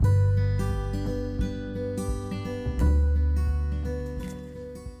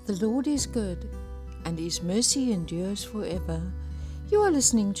The Lord is good, and His mercy endures forever. You are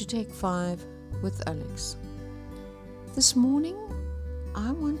listening to Take 5 with Alex. This morning,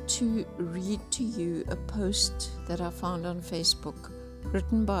 I want to read to you a post that I found on Facebook,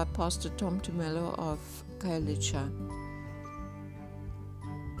 written by Pastor Tom Tumelo of Khayelitsha.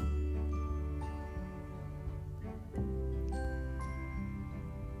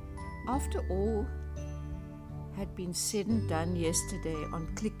 After all had been said and done yesterday on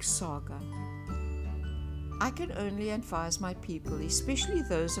Click Saga, I can only advise my people, especially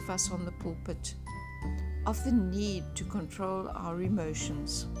those of us on the pulpit, of the need to control our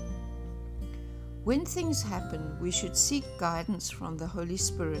emotions. When things happen, we should seek guidance from the Holy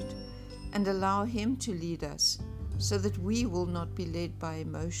Spirit and allow Him to lead us so that we will not be led by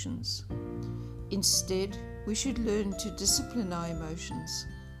emotions. Instead, we should learn to discipline our emotions.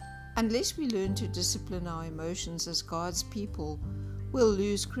 Unless we learn to discipline our emotions as God's people, we'll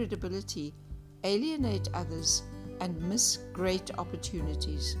lose credibility, alienate others, and miss great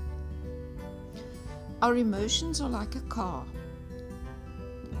opportunities. Our emotions are like a car.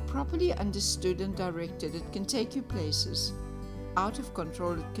 Properly understood and directed, it can take you places. Out of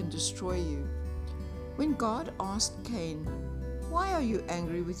control, it can destroy you. When God asked Cain, "Why are you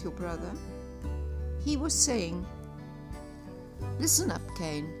angry with your brother?" He was saying, "Listen up,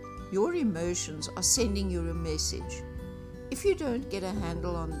 Cain. Your emotions are sending you a message. If you don't get a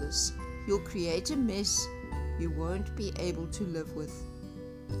handle on this, you'll create a mess you won't be able to live with.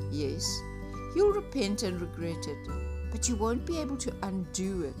 Yes, you'll repent and regret it, but you won't be able to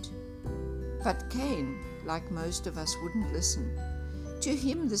undo it." But Cain, like most of us, wouldn't listen. To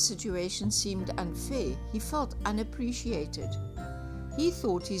him, the situation seemed unfair. He felt unappreciated. He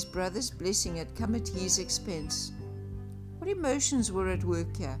thought his brother's blessing had come at his expense. What emotions were at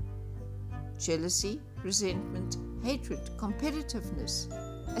work here? Jealousy, resentment, hatred, competitiveness,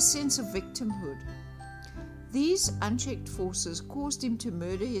 a sense of victimhood. These unchecked forces caused him to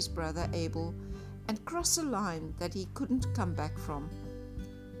murder his brother Abel and cross a line that he couldn't come back from.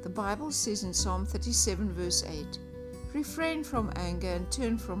 The Bible says in Psalm 37 verse 8, "Refrain from anger and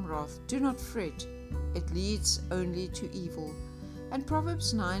turn from wrath. Do not fret. It leads only to evil." And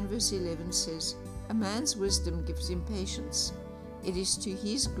Proverbs 9 verse 11 says, "A man's wisdom gives him patience. It is to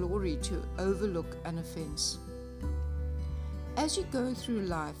his glory to overlook an offense." As you go through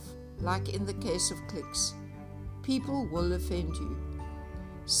life, like in the case of clicks, people will offend you.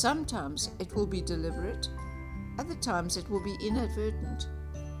 Sometimes it will be deliberate, other times it will be inadvertent.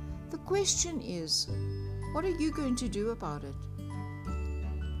 The question is, what are you going to do about it?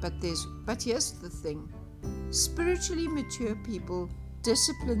 But here's the thing. Spiritually mature people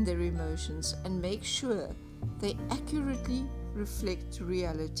discipline their emotions and make sure they accurately reflect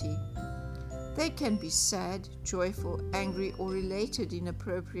reality. They can be sad, joyful, angry, or related in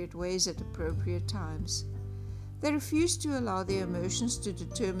appropriate ways at appropriate times. They refuse to allow their emotions to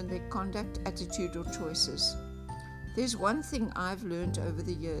determine their conduct, attitude, or choices. There's one thing I've learned over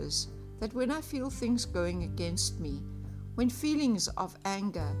the years, that when I feel things going against me, when feelings of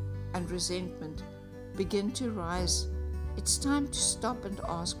anger and resentment begin to rise, it's time to stop and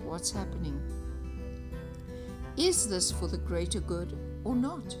ask what's happening. Is this for the greater good or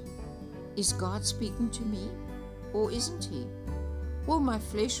not? Is God speaking to me or isn't He? Will my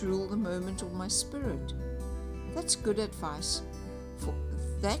flesh rule the moment or my spirit? That's good advice, for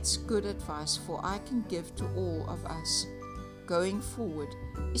I can give to all of us going forward,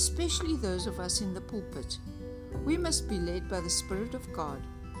 especially those of us in the pulpit. We must be led by the Spirit of God,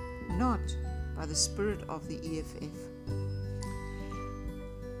 not by the spirit of the EFF.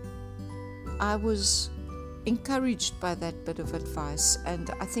 I was encouraged by that bit of advice, and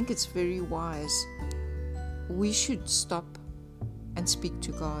I think it's very wise. We should stop and speak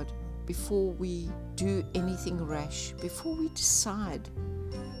to God before we do anything rash, before we decide,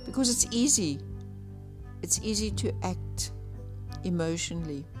 because it's easy to act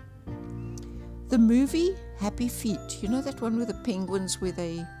emotionally. The movie Happy Feet, you know that one with the penguins where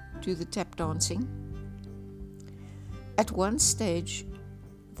they do the tap dancing? At one stage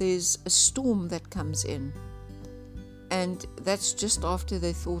there's a storm that comes in, and that's just after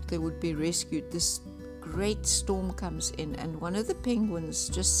they thought they would be rescued. This great storm comes in, and one of the penguins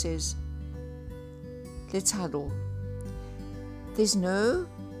just says, "Let's huddle." There's no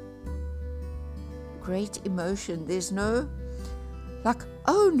great emotion. There's no like,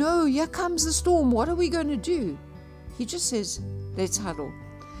 "Oh no, here comes the storm. What are we going to do?" He just says, "Let's huddle."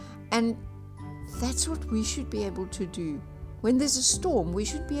 And that's what we should be able to do. When there's a storm, we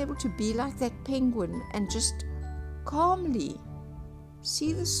should be able to be like that penguin and just calmly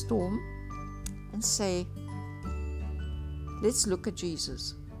see the storm and say, "Let's look at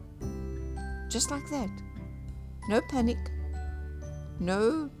Jesus. Just like that. No panic.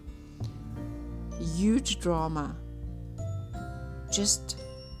 No huge drama. Just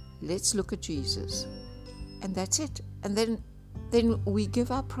let's look at Jesus. And that's it. And then we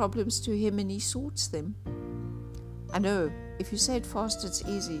give our problems to Him and He sorts them. I know, if you say it fast, it's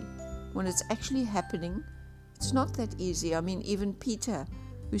easy. When it's actually happening, it's not that easy. I mean, even Peter,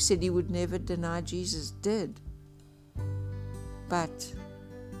 who said he would never deny Jesus, did. But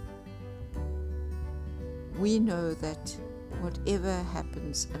we know that whatever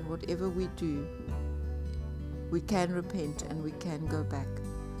happens and whatever we do, we can repent and we can go back.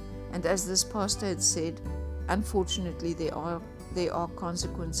 And as this pastor had said, unfortunately there are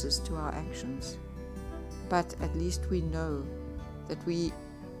consequences to our actions. But at least we know that we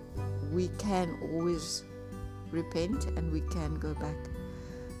can always repent and we can go back.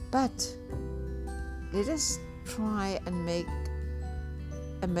 But let us try and make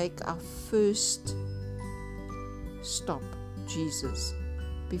our first stop Jesus.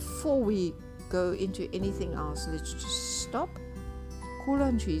 Before we go into anything else, let's just stop, call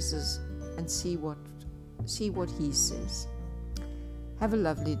on Jesus, and see what He says. Have a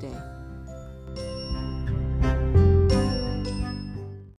lovely day.